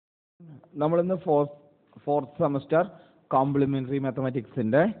നമ്മളിന്ന് fourth semester complementary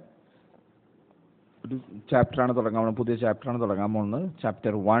മാത്തമാറ്റിക്സിൻ്റെ ഒരു ചാപ്റ്ററാണ് തുടങ്ങാൻ പോകുന്നത്, പുതിയ ചാപ്റ്ററാണ് തുടങ്ങാൻ പോകുന്നത്.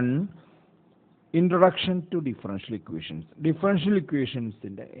 Chapter 1 introduction to differential equations. Differential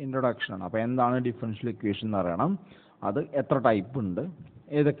ഇക്വേഷൻസിൻ്റെ ഇൻട്രൊഡക്ഷനാണ്. അപ്പോൾ എന്താണ് ഡിഫറൻഷ്യൽ ഇക്വേഷൻ എന്ന് അറിയണം, അത് എത്ര ടൈപ്പ് ഉണ്ട്,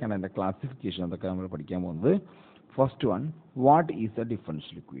 ഏതൊക്കെയാണ് അതിൻ്റെ ക്ലാസിഫിക്കേഷൻ, അതൊക്കെ നമ്മൾ പഠിക്കാൻ പോകുന്നത്. First one, what is A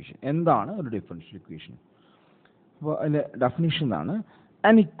differential equation? എന്താണ് ഒരു ഡിഫറൻഷ്യൽ ഇക്വേഷൻ? അപ്പോൾ അതിൻ്റെ ഡെഫിനിഷൻ ആണ്,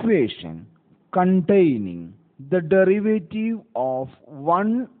 an equation containing the derivative of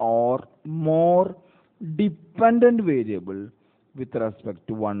one or more dependent variable with respect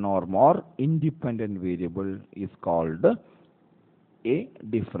to one or more independent variable is called a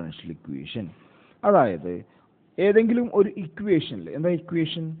differential equation. അതായത് ഏതെങ്കിലും ഒരു ഇക്വേഷനിൽ, എന്താ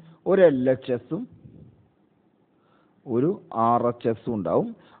ഇക്വേഷൻ, ഒരു LHSഉം ഒരു RHSഉം ഉണ്ടാവും.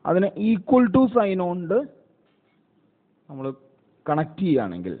 അതിനെ ഈക്വൽ ടു സൈൻ കൊണ്ട് നമ്മൾ കണക്ട്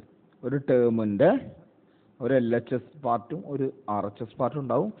ചെയ്യുകയാണെങ്കിൽ ഒരു ടേമിൻ്റെ ഒരു LHS പാർട്ടും ഒരു RHS പാർട്ടും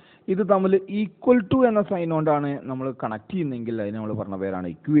ഉണ്ടാവും. ഇത് തമ്മിൽ ഈക്വൽ ടു എന്ന സൈൻ കൊണ്ടാണ് നമ്മൾ കണക്ട് ചെയ്യുന്നതെങ്കിൽ അതിന് നമ്മൾ പറഞ്ഞ പേരാണ്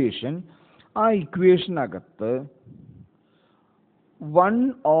ഇക്വേഷൻ. ആ ഇക്വേഷനകത്ത് one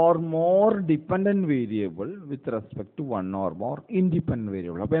or more dependent variable with respect to one or more independent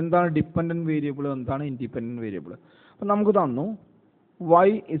variable. അപ്പോൾ എന്താണ് ഡിപ്പെൻഡൻറ്റ് വേരിയബിൾ, എന്താണ് ഇൻഡിപെൻഡൻറ്റ് വേരിയബിൾ? അപ്പോൾ നമുക്ക് തന്നു y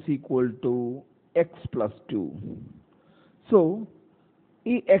is equal to x plus 2. So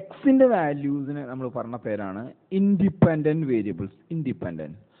ഈ എക്സിൻ്റെ വാല്യൂസിന് നമ്മൾ പറഞ്ഞ പേരാണ് ഇൻഡിപെൻഡൻറ്റ് വേരിയബിൾസ്.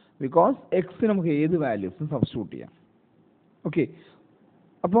 ഇൻഡിപെൻഡൻറ്റ് ബിക്കോസ് എക്സിന് നമുക്ക് ഏത് വാല്യൂസും സബ്സ്റ്റിറ്റ്യൂട്ട് ചെയ്യാം. ഓക്കെ,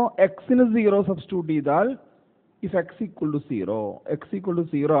 അപ്പോൾ എക്സിന് 0 സബ്സ്റ്റിറ്റ്യൂട്ട് ചെയ്താൽ if X equal to 0, X equal to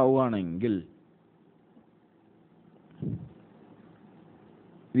 0 ആവുകയാണെങ്കിൽ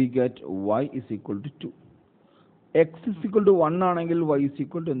we get y is equal to 2. X is equal to 1 ആണെങ്കിൽ y is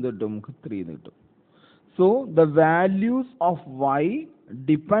equal to എന്ത് കിട്ടും, നമുക്ക് 3 കിട്ടും. So the values of y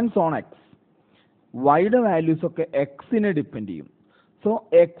depends on x. Yയുടെ values ഒക്കെ എക്സിനെ depend ചെയ്യും. So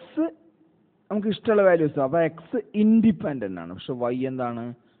X നമുക്ക് ഇഷ്ടമുള്ള വാല്യൂസ്, അപ്പോൾ എക്സ് ഇൻഡിപെൻഡൻ്റ് ആണ്, പക്ഷെ y എന്താണ്,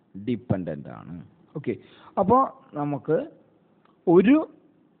 ഡിപ്പെൻഡൻ്റ് ആണ്. ഓക്കെ, അപ്പോൾ നമുക്ക് ഒരു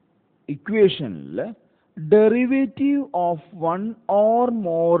ഇക്വേഷനിൽ derivative of one or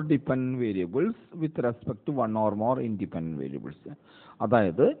more dependent variables with respect to one or more independent variables,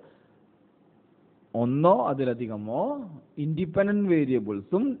 അതായത് ഒന്നോ അതിലധികമോ ഇൻഡിപെൻഡൻറ്റ്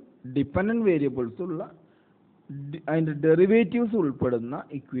വേരിയബിൾസും ഡിപ്പെൻഡൻറ്റ് വേരിയബിൾസും ഉള്ള അതിൻ്റെ ഡെറിവേറ്റീവ്സ് ഉൾപ്പെടുന്ന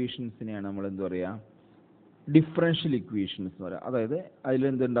ഇക്വേഷൻസിനെയാണ് നമ്മൾ എന്താ പറയുക, ഡിഫറൻഷ്യൽ ഇക്വേഷൻസ് എന്ന് പറയുക. അതായത്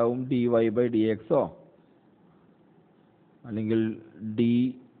അതിലെന്തുണ്ടാവും, dy/dx അല്ലെങ്കിൽ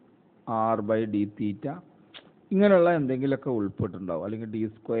dr/dθ ഇങ്ങനെയുള്ള എന്തെങ്കിലുമൊക്കെ ഉൾപ്പെട്ടിട്ടുണ്ടാവും. അല്ലെങ്കിൽ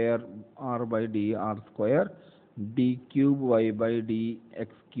d²r/dr²,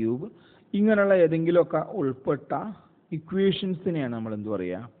 d³y/dx³ ഇങ്ങനെയുള്ള ഏതെങ്കിലുമൊക്കെ ഉൾപ്പെട്ട ഇക്വേഷൻസിനെയാണ് നമ്മൾ എന്ത്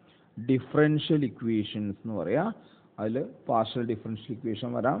പറയുക, ഡിഫറൻഷ്യൽ ഇക്വേഷൻസ് എന്ന് പറയുക. അതിൽ പാർഷ്യൽ ഡിഫറൻഷ്യൽ ഇക്വേഷൻ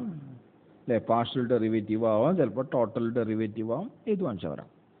വരാം, അല്ലേ, പാർഷ്യൽ ഡെറിവേറ്റീവ് ആവാം, ചിലപ്പോൾ ടോട്ടൽ ഡെറിവേറ്റീവ് ആവാം, ഏത് വാങ്ങിച്ചാൽ വരാം.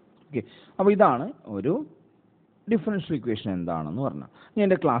 ഓക്കെ, അപ്പോൾ ഇതാണ് ഒരു ഡിഫറൻഷ്യൽ ഇക്വേഷൻ എന്താണെന്ന് പറഞ്ഞാൽ. ഇനി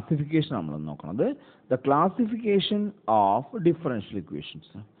എൻ്റെ ക്ലാസിഫിക്കേഷൻ നമ്മൾ നോക്കുന്നത്, the classification of differential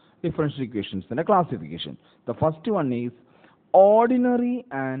equations. Differential ഇക്വേഷൻസിൻ്റെ classification. The first one is ordinary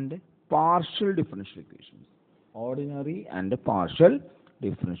and partial differential equations. Ordinary and partial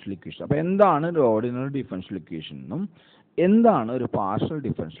differential equation. അപ്പോൾ എന്താണ് ഒരു ഓർഡിനറി ഡിഫറൻഷ്യൽ ഇക്വേഷൻ എന്നും എന്താണ് ഒരു പാർഷ്യൽ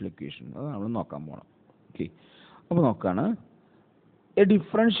ഡിഫറൻഷ്യൽ ഇക്വേഷൻ അത് നമ്മൾ നോക്കാൻ പോകണം. ഓക്കെ, അപ്പോൾ നോക്കുകയാണ്, A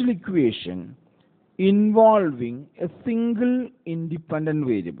differential equation involving A single independent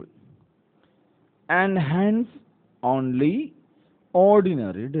variable and hence only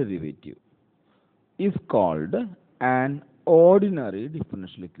ordinary derivative is called an ordinary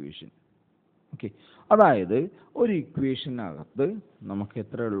differential equation. Okay, അതായത് ഒരു ഇക്വേഷനകത്ത് നമുക്ക്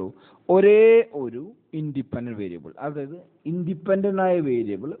എത്രയേ ഉള്ളൂ, ഒരേ ഒരു ഇൻഡിപെൻഡൻറ്റ് വേരിയബിൾ, അതായത് ഇൻഡിപെൻഡൻ്റ് ആയ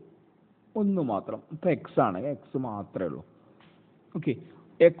വേരിയബിൾ ഒന്ന് മാത്രം. ഇപ്പോൾ എക്സ് ആണെങ്കിൽ എക്സ് മാത്രമേ ഉള്ളൂ. ഓക്കെ,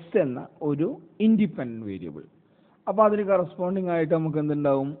 എക്സ് എന്ന ഒരു ഇൻഡിപെൻഡൻറ്റ് വേരിയബിൾ. അപ്പോൾ അതിന് കറസ്പോണ്ടിങ് ആയിട്ട് നമുക്ക്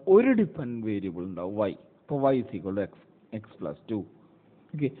എന്തുണ്ടാവും, ഒരു ഡിപ്പെൻഡൻറ്റ് വേരിയബിൾ ഉണ്ടാവും, y. അപ്പോൾ y is equal to x plus 2.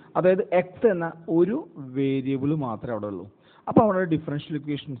 Okay, അതായത് എക്സ് എന്ന ഒരു വേരിയബിൾ മാത്രമേ അവിടെ ഉള്ളൂ. അപ്പോൾ അവിടെ ഡിഫറൻഷ്യൽ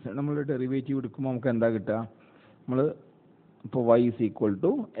ഇക്വേഷൻസ് നമ്മൾ ഡെറിവേറ്റീവ് എടുക്കുമ്പോൾ നമുക്ക് എന്താ കിട്ടുക, നമ്മൾ ഇപ്പോൾ y is equal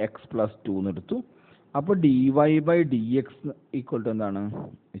to x plus 2 എന്ന് എടുത്തു. അപ്പോൾ dy/dx ഈക്വൽ ടു എന്താണ്,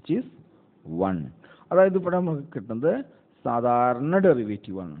 വിച്ച് ഈസ് 1. അതായത് ഇവിടെ നമുക്ക് കിട്ടുന്നത് സാധാരണ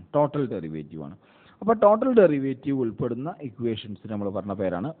ഡെറിവേറ്റീവാണ്, ടോട്ടൽ ഡെറിവേറ്റീവാണ്. അപ്പോൾ ടോട്ടൽ ഡെറിവേറ്റീവ് ഉൾപ്പെടുന്ന ഇക്വേഷൻസിന് നമ്മൾ പറഞ്ഞ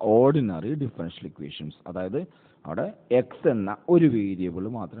പേരാണ് ഓർഡിനറി ഡിഫറൻഷ്യൽ ഇക്വേഷൻസ്. അതായത് അവിടെ എക്സ് എന്ന ഒരു വേരിയബിൾ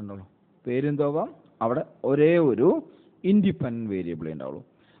മാത്രമേ ഉണ്ടാവുള്ളൂ. പേരെന്തോകാം, അവിടെ ഒരേ ഒരു ഇൻഡിപെൻഡൻറ്റ് വേരിയബിളേ ഉണ്ടാവുള്ളൂ.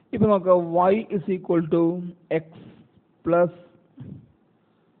 ഇപ്പോൾ നോക്കാം, y is equal to x plus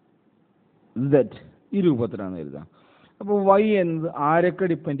Z ഈ രൂപത്തിലാണ് എഴുതുക. അപ്പോൾ വൈ എന്നത് ആരൊക്കെ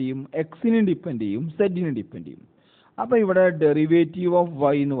ഡിപ്പെൻഡ് ചെയ്യും? എക്സിനും ഡിപ്പെൻഡ് ചെയ്യും, സെഡിനും ഡിപ്പെൻഡ് ചെയ്യും. അപ്പോൾ ഇവിടെ ഡെറിവേറ്റീവ് ഓഫ്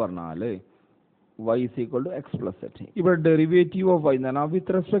വൈ എന്ന് പറഞ്ഞാൽ y is equal to x plus z. ഇവിടെ ഡെറിവേറ്റീവ് ഓഫ് y എന്ന് പറഞ്ഞാൽ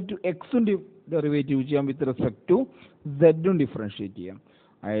വിത്ത് റെസ്പെക്ട് ടു എക്സും ഡെറിവേറ്റീവ് ചെയ്യാം, വിത്ത് റെസ്പെക്ട് ടു സെഡും ഡിഫറൻഷിയേറ്റ് ചെയ്യാം.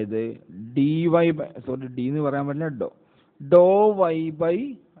 അതായത് ഡി വൈ ബൈ ഡി എന്ന് പറയാൻ പറ്റില്ല, ഡോ വൈ ബൈ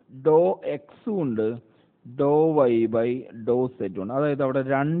ഡോ എക്സും ഉണ്ട്, ഡോ വൈ ബൈ ഡോ സെഡും ഉണ്ട്. അതായത് അവിടെ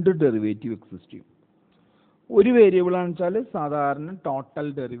രണ്ട് ഡെറിവേറ്റീവ് എക്സിസ്റ്റ് ചെയ്യും. ഒരു വേരിയബിൾ ആണെന്ന് വെച്ചാൽ സാധാരണ ടോട്ടൽ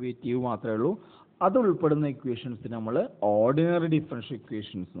ഡെറിവേറ്റീവ് മാത്രമേ ഉള്ളൂ. അത് ഉൾപ്പെടുന്ന ഇക്വേഷൻസ് നമ്മൾ ഓർഡിനറി ഡിഫറൻഷ്യൽ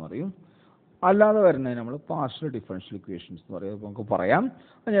ഇക്വേഷൻസ് എന്ന് പറയും. അല്ലാതെ വരുന്നതിന് നമ്മൾ പാർഷ്യൽ ഡിഫറൻഷ്യൽ ഇക്വേഷൻസ് എന്ന് പറയും. നമുക്ക് പറയാം,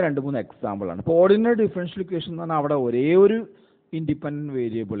 അത് ഞാൻ 2-3 എക്സാമ്പിളാണ്. ഇപ്പോൾ ഓർഡിനറി ഡിഫറൻഷ്യൽ ഇക്വേഷൻ എന്ന് പറഞ്ഞാൽ അവിടെ ഒരേ ഒരു ഇൻഡിപെൻഡൻറ്റ്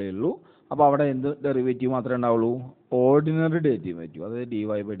വേരിയബിളേ ഉള്ളൂ. അപ്പോൾ അവിടെ എന്ത് ഡെറിവേറ്റീവ് മാത്രമേ ഉണ്ടാവുള്ളൂ? ഓർഡിനറി ഡെറിവേറ്റീവ്, അതായത് D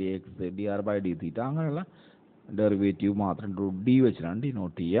Y by D X, D R by D തീറ്റ, അങ്ങനെയുള്ള ഡെറിവേറ്റീവ് മാത്രം ഡി വെച്ചിട്ടാണ്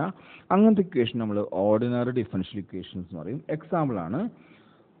ഡിനോട്ട് ചെയ്യുക. അങ്ങനത്തെ ഇക്വേഷൻ നമ്മൾ ഓർഡിനറി ഡിഫറൻഷ്യൽ ഇക്വേഷൻസ് എന്ന് പറയും. എക്സാമ്പിളാണ്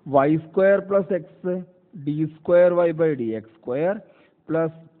Y square plus X D square Y by D X square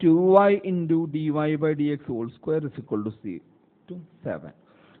plus 2y into D Y by D X whole square is equal to 7.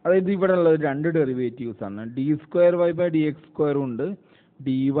 അതായത് ഇവിടെ ഉള്ളത് രണ്ട് ഡെറിവേറ്റീവ്സ് ആണ്. D square Y by D X സ്ക്വയറും ഉണ്ട്,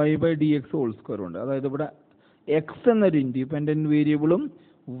 D Y by D X whole സ്ക്വയറും ഉണ്ട്. അതായത് ഇവിടെ എക്സ് എന്നൊരു ഇൻഡിപെൻഡൻറ്റ് വേരിയബിളും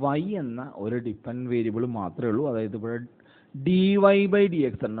വൈ എന്ന ഒരു ഡിപ്പെൻഡൻറ്റ് വേരിയബിളും മാത്രമേ ഉള്ളൂ. അതായത് ഇവിടെ D Y by D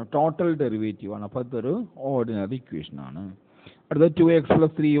X എന്ന ടോട്ടൽ ഡെറിവേറ്റീവ് ആണ്. അപ്പോൾ ഇതൊരു ഓർഡിനറി ഇക്വേഷൻ ആണ്. അടുത്ത 2x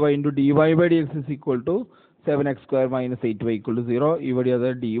plus 3y into D Y by D X is equal to 7x square minus 8y equal to 0. ഇവിടെ അത്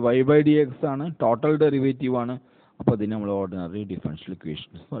D Y by D X ആണ്, total derivative ആണ്. അപ്പോൾ അതിന് നമ്മൾ ഓർഡിനറി ഡിഫറൻഷ്യൽ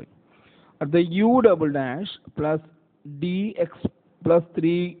ഇക്വേഷൻസ് പറയും. അടുത്ത U double dash plus D X plus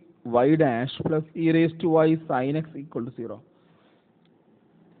 3y dash plus E raise to Y sign X equal to 0.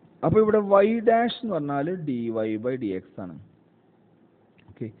 അപ്പോൾ ഇവിടെ y ഡാഷ് എന്ന് പറഞ്ഞാൽ D Y by D X ആണ്.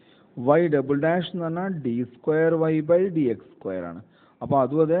 ഓക്കെ, y ഡബിൾ ഡാഷ് എന്ന് പറഞ്ഞാൽ D square Y by D X square ആണ്. അപ്പോൾ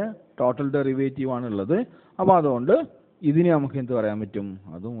അതും അതേ ടോട്ടൽ ഡെറിവേറ്റീവ് ആണുള്ളത്. അപ്പോൾ അതുകൊണ്ട് ഇതിന് നമുക്ക് എന്ത് പറയാൻ പറ്റും?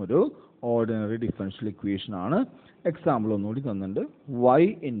 അതും ഒരു ഓർഡിനറി ഡിഫറൻഷ്യൽ ഇക്വേഷൻ ആണ്. എക്സാമ്പിൾ ഒന്നുകൂടി തന്നിട്ടുണ്ട്. y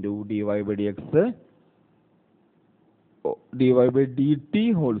into D Y by D X D Y by D T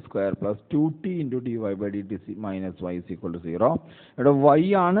whole square plus 2t into D Y by D T minus Y is equal to 0. ഇവിടെ y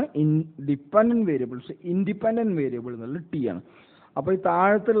ആണ് dependent variable, പക്ഷേ independent variable എന്നുള്ളത് T ആണ്. അപ്പോൾ ഈ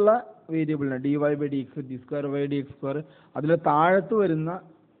താഴത്തുള്ള വേരിയബിളിന് D Y by D X D square by D X square, അതിൽ താഴത്ത് വരുന്ന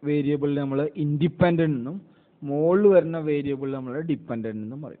വേരിയബിളിന് നമ്മൾ ഇൻഡിപെൻഡൻ്റ് എന്നും മുകളിൽ വരുന്ന വേരിയബിൾ നമ്മൾ ഡിപ്പെൻഡൻ്റ്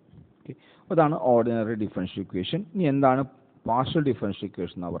എന്നും പറയും. ഓക്കെ, അതാണ് ഓർഡിനറി ഡിഫറൻഷ്യൽ ഇക്വേഷൻ. ഇനി എന്താണ് പാർഷ്യൽ ഡിഫറൻഷ്യൽ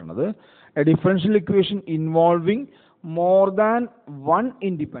ഇക്വേഷൻ എന്നാണ് പറയുന്നത്? A differential equation involving more than one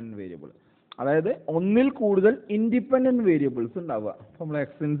independent variable. അതായത് ഒന്നിൽ കൂടുതൽ ഇൻഡിപെൻഡൻറ്റ് വേരിയബിൾസ് ഉണ്ടാവുക. അപ്പോൾ നമ്മൾ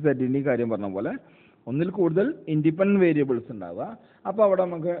എക്സിൻ സെഡിൻ്റെ കാര്യം പറഞ്ഞ പോലെ ഒന്നിൽ കൂടുതൽ ഇൻഡിപെൻഡൻറ്റ് വേരിയബിൾസ് ഉണ്ടാവുക. അപ്പോൾ അവിടെ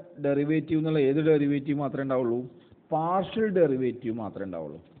നമുക്ക് ഡെറിവേറ്റീവ് എന്നുള്ള ഏത് ഡെറിവേറ്റീവ് മാത്രമേ ഉണ്ടാവുള്ളൂ? പാർഷ്യൽ ഡെറിവേറ്റീവ് മാത്രമേ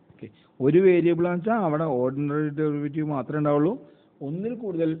ഉണ്ടാവുള്ളൂ. ഓക്കെ, ഒരു വേരിയബിൾ എന്ന് വെച്ചാൽ അവിടെ ഓർഡിനറി ഡെറിവേറ്റീവ് മാത്രമേ ഉണ്ടാവുള്ളൂ. ഒന്നിൽ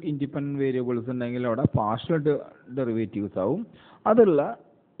കൂടുതൽ ഇൻഡിപെൻഡൻറ്റ് വേരിയബിൾസ് ഉണ്ടെങ്കിൽ അവിടെ പാർഷ്യൽ ഡെറിവേറ്റീവ്സ് ആവും. അതുള്ള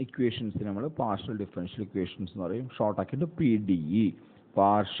ഇക്വേഷൻസ് നമ്മൾ പാർഷ്യൽ ഡിഫറൻഷ്യൽ ഇക്വേഷൻസ് എന്ന് പറയും. ഷോർട്ട് ആക്കിയിട്ട് PDE,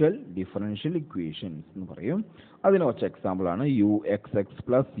 പാർഷ്യൽ ഡിഫറൻഷ്യൽ ഇക്വേഷൻസ് എന്ന് പറയും. അതിന് കുറച്ച് എക്സാമ്പിളാണ് U X X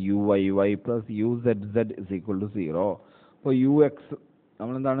plus U Y Y plus you said Z is equal to 0. അപ്പോൾ യു എക്സ്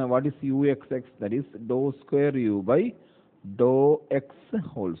നമ്മളെന്താണ്, what is U X X? That is Dr square U by Dr X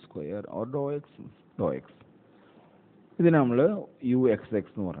whole square or Dr X. ഇതിന് നമ്മൾ U X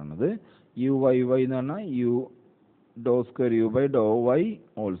X എന്ന് പറയുന്നത്. U Y Y എന്ന് പറഞ്ഞാൽ U Dr square U by Dr Y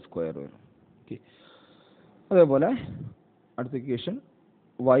whole square വരും. Okay, അതേപോലെ അടുത്ത equation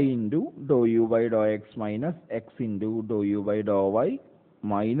y into Dr U by Dr X minus X into Dr U by Dr Y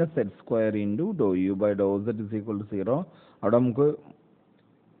minus Z square into Dr U by Dr Z is equal to 0. അവിടെ നമുക്ക്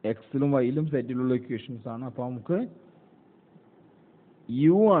എക്സിലും വൈയിലും സെറ്റിലുള്ള equations ആണ്. അപ്പോൾ നമുക്ക്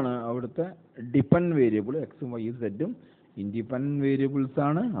U ആണ് അവിടുത്തെ dependent variable, എക്സും വൈയും സെറ്റും independent variables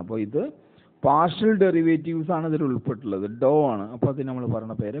ആണ്. അപ്പോൾ ഇത് പാർഷ്യൽ ഡെറിവേറ്റീവ്സ് ആണ് ഇതിൽ ഉൾപ്പെട്ടുള്ളത്, ഡോ ആണ്. അപ്പോൾ അതിന് നമ്മൾ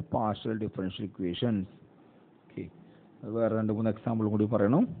പറയുന്ന പേര് പാർഷ്യൽ ഡിഫറൻഷ്യൽ ഇക്വേഷൻസ്. ഓക്കെ, അത് വേറെ 2-3 എക്സാമ്പിൾ കൂടി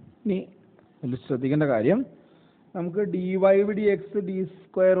പറയണം. ഇനി ഇതിൽ ശ്രദ്ധിക്കേണ്ട കാര്യം, നമുക്ക് D Y by D X D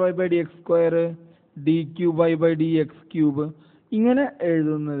square Y by D X square D cube Y by D X cube ഇങ്ങനെ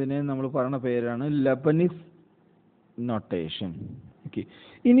എഴുതുന്നതിനെ നമ്മൾ പറയുന്ന പേരാണ് ലബനിസ് നൊട്ടേഷൻ. ഓക്കെ,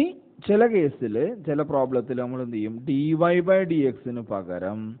 ഇനി ചില കേസിൽ ചില പ്രോബ്ലത്തിൽ നമ്മൾ എന്ത് ചെയ്യും? ഡി വൈ ബൈ ഡി എക്സിന്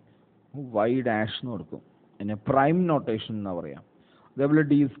പകരം വൈ ഡാഷ് എന്ന് കൊടുക്കും. പിന്നെ പ്രൈം നൊട്ടേഷൻ എന്നാ പറയാം. അതേപോലെ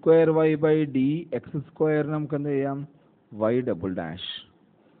D square Y by D X square നമുക്ക് എന്ത് ചെയ്യാം? Y double dash.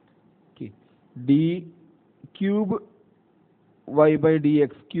 Okay, D cube Y by D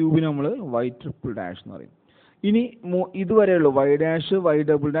X ക്യൂബിന് നമ്മൾ വൈ ട്രിപ്പിൾ ഡാഷ് എന്ന് പറയും. ഇനി ഇതുവരെയുള്ളൂ Y dash Y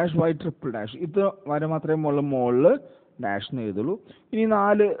double dash Y triple dash ഇത് വരെ മാത്രമേ മുകളിൽ ഡാഷിന് എഴുതുള്ളൂ. ഇനി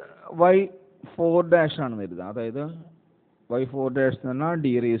 4 വൈ 4 ഡാഷ് ആണെന്ന് എഴുതുക. അതായത് വൈ 4 ഡാഷ് എന്ന് പറഞ്ഞാൽ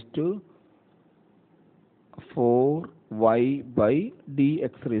D raise to 4y by D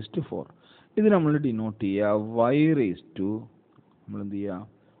X raise to 4. ഇത് നമ്മൾ ഡിനോട്ട് ചെയ്യുക വൈ റേസ് ടു നമ്മൾ എന്ത് ചെയ്യുക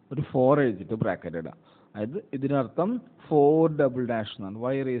ഒരു 4 എഴുതിയിട്ട് ബ്രാക്കറ്റ് ഇടുക. അതായത് ഇതിനർത്ഥം 4 ഡബിൾ ഡാഷ് എന്നാണ്.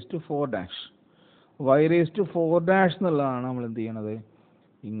 Y raise to 4 dash Y raise to 4 dash എന്നുള്ളതാണ് നമ്മൾ എന്ത് ചെയ്യണത്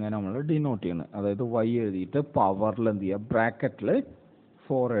ഇങ്ങനെ നമ്മൾ ഡിനോട്ട് ചെയ്യണത്. അതായത് വൈ എഴുതിയിട്ട് പവറിൽ എന്ത് ചെയ്യുക ബ്രാക്കറ്റിൽ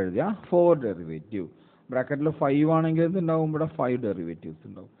 4 എഴുതുക 4 ഡെറിവേറ്റീവ്. ബ്രാക്കറ്റിൽ 5 ആണെങ്കിൽ എന്തുണ്ടാവും ഇവിടെ 5 ഡെറിവേറ്റീവ്സ്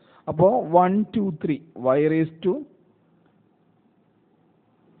ഉണ്ടാവും. അപ്പോൾ 1 2 3 Y raise to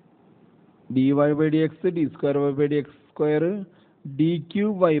D Y by D X D square Y by D X square D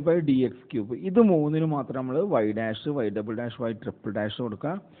cube Y by D X cube. ഇത് മൂന്നിന് മാത്രം നമ്മൾ Y dash Y double dash Y triple dash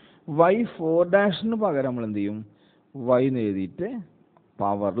കൊടുക്കുക. Y 4 ഡാഷിന് പകരം നമ്മൾ എന്ത് ചെയ്യും Y എന്ന് എഴുതിയിട്ട്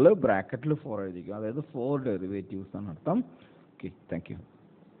പവറിൽ ബ്രാക്കറ്റിൽ 4 എഴുതിക്കുക. അതായത് 4 ഡെറിവേറ്റീവ്സ് ആണ് അർത്ഥം. Okay, thank you.